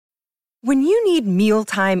When you need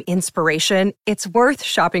mealtime inspiration, it's worth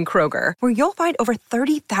shopping Kroger, where you'll find over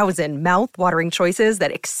 30,000 mouth-watering choices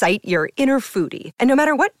that excite your inner foodie. And no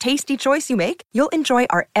matter what tasty choice you make, you'll enjoy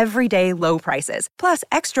our everyday low prices, plus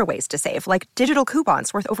extra ways to save, like digital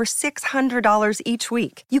coupons worth over $600 each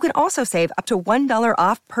week. You can also save up to $1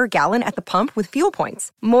 off per gallon at the pump with fuel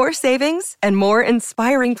points. More savings and more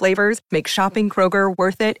inspiring flavors make shopping Kroger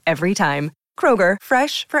worth it every time. Kroger,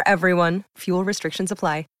 fresh for everyone. Fuel restrictions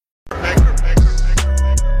apply.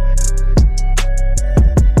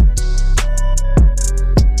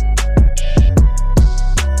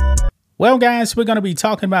 Well, guys, we're going to be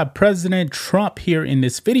talking about President Trump here in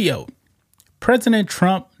this video. President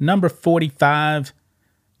Trump, number 45,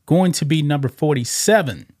 going to be number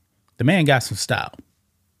 47. The man got some style.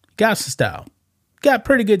 Got some style. Got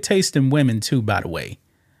pretty good taste in women, too, by the way.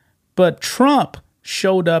 But Trump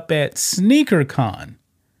showed up at SneakerCon.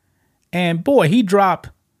 And boy, he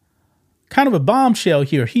dropped kind of a bombshell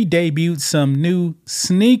here. He debuted some new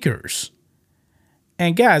sneakers.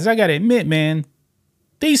 And guys, I got to admit, man,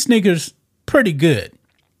 these sneakers pretty good.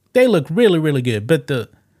 They look really, really good. But the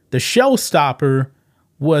showstopper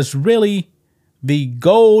was really the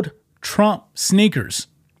gold Trump sneakers.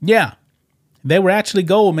 Yeah, they were actually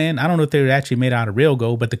gold, man. I don't know if they were actually made out of real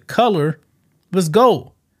gold, but the color was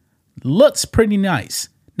gold. Looks pretty nice.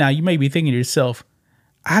 Now, you may be thinking to yourself,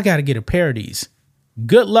 I got to get a pair of these.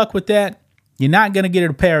 Good luck with that. You're not going to get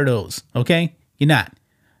a pair of those, okay? You're not.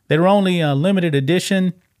 They're only a limited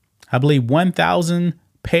edition. I believe 1,000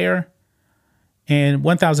 pair. And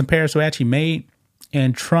 1,000 pairs were actually made.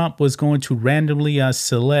 And Trump was going to randomly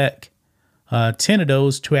select 10 of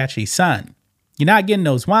those to actually sign. You're not getting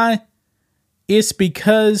those. Why? It's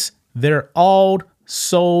because they're all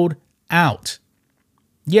sold out.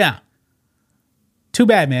 Yeah. Too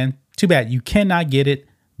bad, man. Too bad. You cannot get it.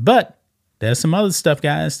 But there's some other stuff,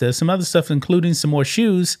 guys. There's some other stuff, including some more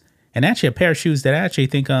shoes, and actually a pair of shoes that I actually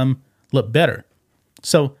think look better.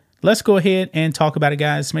 So let's go ahead and talk about it,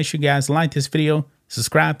 guys. Make sure you guys like this video,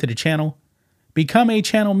 subscribe to the channel, become a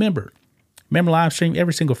channel member. Remember, live stream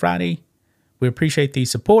every single Friday. We appreciate the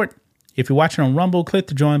support. If you're watching on Rumble, click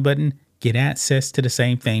the join button. Get access to the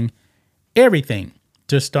same thing. Everything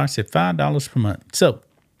just starts at $5 per month. So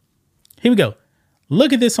here we go.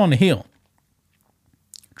 Look at this on the hill.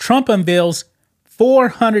 Trump unveils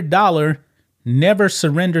 $400 Never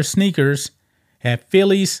Surrender sneakers at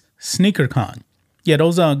Philly's SneakerCon. Yeah,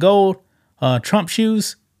 those gold Trump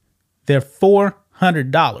shoes, they're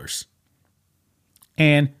 $400.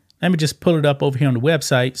 And let me just pull it up over here on the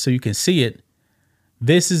website so you can see it.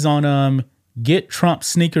 This is on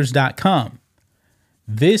gettrumpsneakers.com.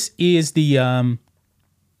 This is the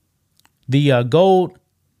gold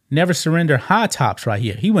Never Surrender high tops right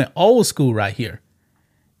here. He went old school right here.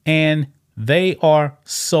 And they are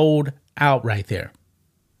sold out right there.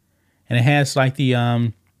 And it has like the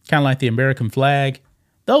kind of like the American flag.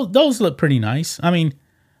 Those look pretty nice. I mean,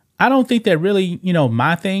 I don't think they're really,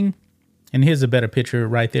 my thing. And here's a better picture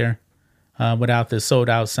right there without the sold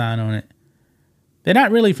out sign on it. They're not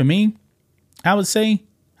really for me, I would say.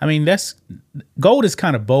 I mean, gold is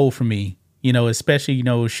kind of bold for me, especially,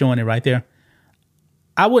 showing it right there.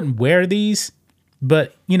 I wouldn't wear these.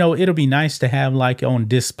 But, it'll be nice to have like on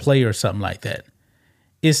display or something like that.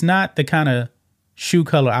 It's not the kind of shoe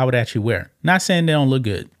color I would actually wear. Not saying they don't look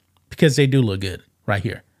good, because they do look good right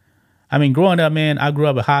here. I mean, growing up, man, I grew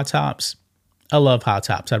up with high tops. I love high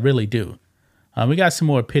tops. I really do. We got some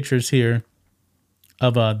more pictures here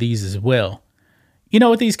of these as well. You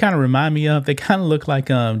know what these kind of remind me of? They kind of look like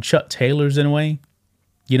Chuck Taylors in a way,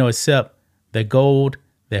 except they're gold,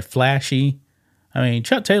 they're flashy. I mean,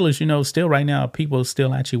 Chuck Taylors, still right now, people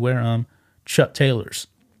still actually wear Chuck Taylors.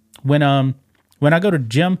 When I go to the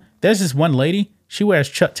gym, there's this one lady, she wears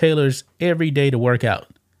Chuck Taylors every day to work out.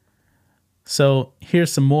 So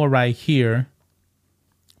here's some more right here.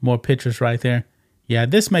 More pictures right there. Yeah,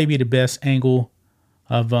 this may be the best angle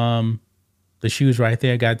of the shoes right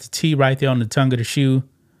there. Got the T right there on the tongue of the shoe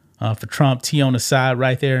for Trump. T on the side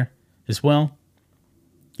right there as well.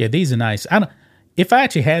 Yeah, these are nice. If I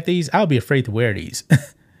actually had these, I would be afraid to wear these.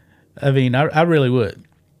 I mean, I really would.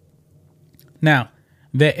 Now,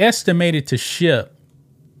 they're estimated to ship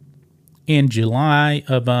in July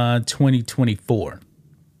of 2024.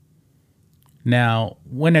 Now,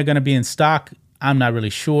 when they're going to be in stock, I'm not really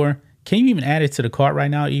sure. Can you even add it to the cart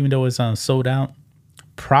right now, even though it's sold out?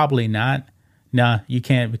 Probably not. Nah, you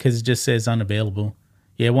can't, because it just says unavailable.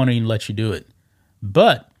 Yeah, it won't even let you do it.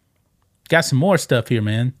 But got some more stuff here,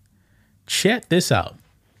 man. Check this out.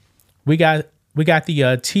 We got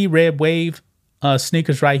the T-Red Wave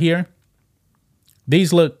sneakers right here.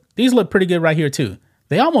 These look pretty good right here too.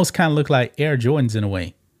 They almost kind of look like Air Jordans in a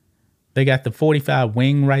way. They got the 45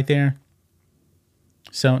 wing right there.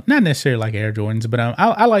 So not necessarily like Air Jordans, but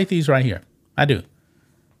I like these right here. I do.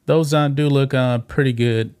 Those do look pretty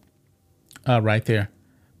good right there.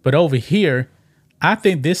 But over here, I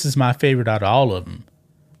think this is my favorite out of all of them.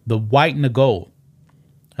 The white and the gold.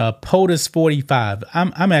 POTUS 45.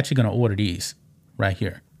 I'm actually going to order these right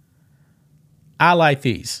here. I like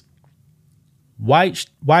these. White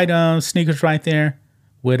sneakers right there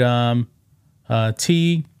with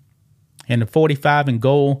T and the 45 in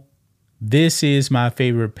gold. This is my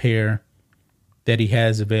favorite pair that he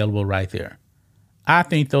has available right there. I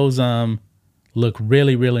think those look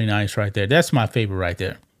really, really nice right there. That's my favorite right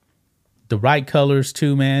there. The right colors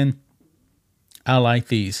too, man. I like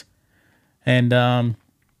these. And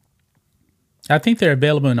I think they're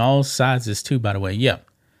available in all sizes too, by the way. Yeah.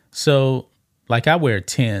 So like I wear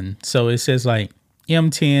 10. So it says like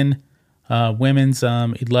M10, women's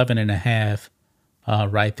 11 and a half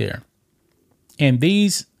right there. And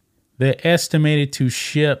these, they're estimated to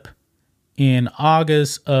ship in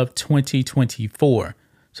August of 2024.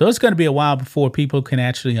 So it's going to be a while before people can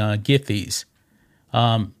actually get these.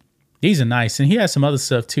 These are nice. And he has some other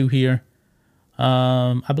stuff too here.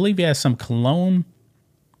 I believe he has some cologne.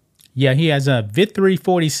 Yeah, he has a Victory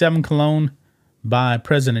 47 cologne by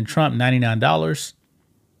President Trump, $99.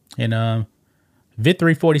 And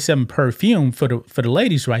Victory 47 perfume for the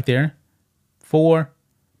ladies right there for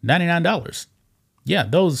 $99. Yeah,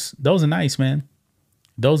 those are nice, man.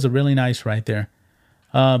 Those are really nice right there.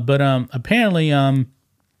 But apparently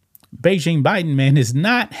Beijing Biden, man, is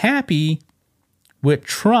not happy with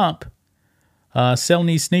Trump selling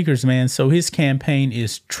these sneakers, man. So his campaign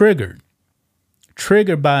is triggered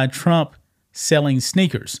by Trump selling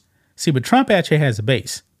sneakers. See, but Trump actually has a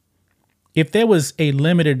base. If there was a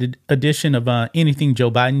limited edition of anything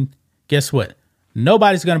Joe Biden, guess what?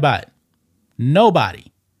 Nobody's going to buy it.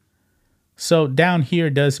 Nobody. So down here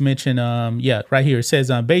it does mention, right here it says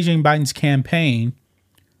Beijing Biden's campaign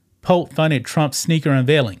funded Trump's sneaker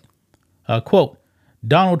unveiling. Quote,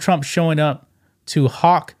 Donald Trump showing up to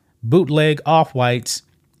hawk bootleg off-whites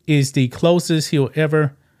is the closest he'll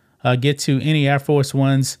ever get to any Air Force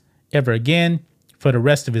Ones ever again for the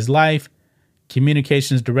rest of his life,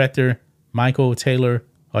 Communications Director Michael Tyler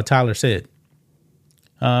said.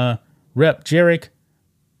 Rep. Jarek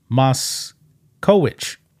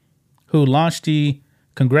Moskowitz, who launched the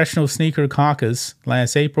Congressional Sneaker Caucus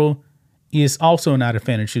last April, is also not a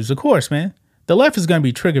fan of shoes. Of course, man. The left is going to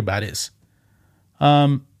be triggered by this.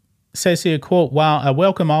 Says here, quote, while I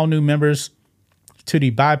welcome all new members to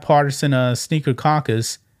the bipartisan sneaker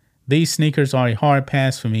caucus, these sneakers are a hard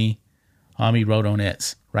pass for me. He wrote on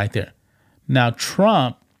X right there. Now,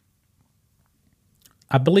 Trump,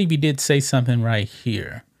 I believe he did say something right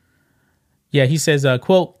here. Yeah, he says,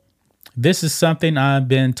 quote, this is something I've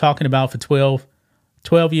been talking about for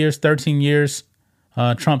 12 years, 13 years,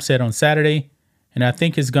 Trump said on Saturday, and I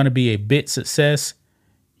think it's going to be a big success.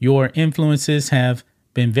 Your influences have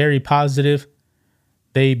been very positive.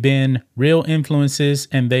 They've been real influences,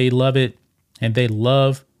 and they love it, and they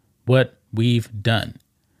love what we've done.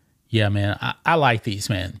 Yeah, man, I like these,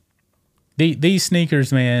 man. These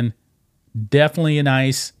sneakers, man, definitely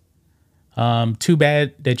nice. Too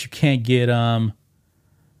bad that you can't get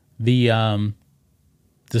the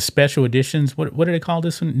special editions. What do they call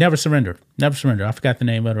this one? Never Surrender. Never Surrender. I forgot the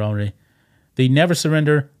name of it already. The Never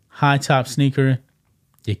Surrender high top sneaker.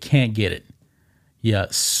 You can't get it. Yeah,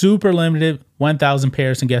 super limited, 1,000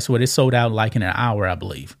 pairs, and guess what? It sold out like in an hour, I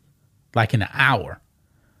believe. Like in an hour.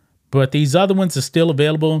 But these other ones are still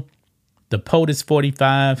available. The POTUS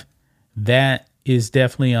 45, that is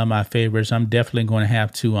definitely on my favorites. I'm definitely going to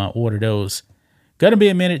have to order those. Gonna be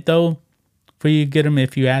a minute though for you to get them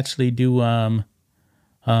if you actually do end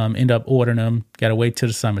up ordering them. Gotta wait till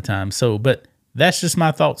the summertime. So, but that's just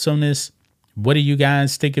my thoughts on this. What do you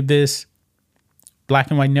guys think of this? Black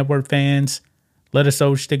and White Network fans, let us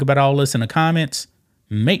know what you think about all this in the comments.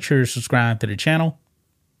 Make sure to subscribe to the channel,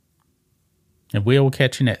 and we'll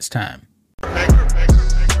catch you next time.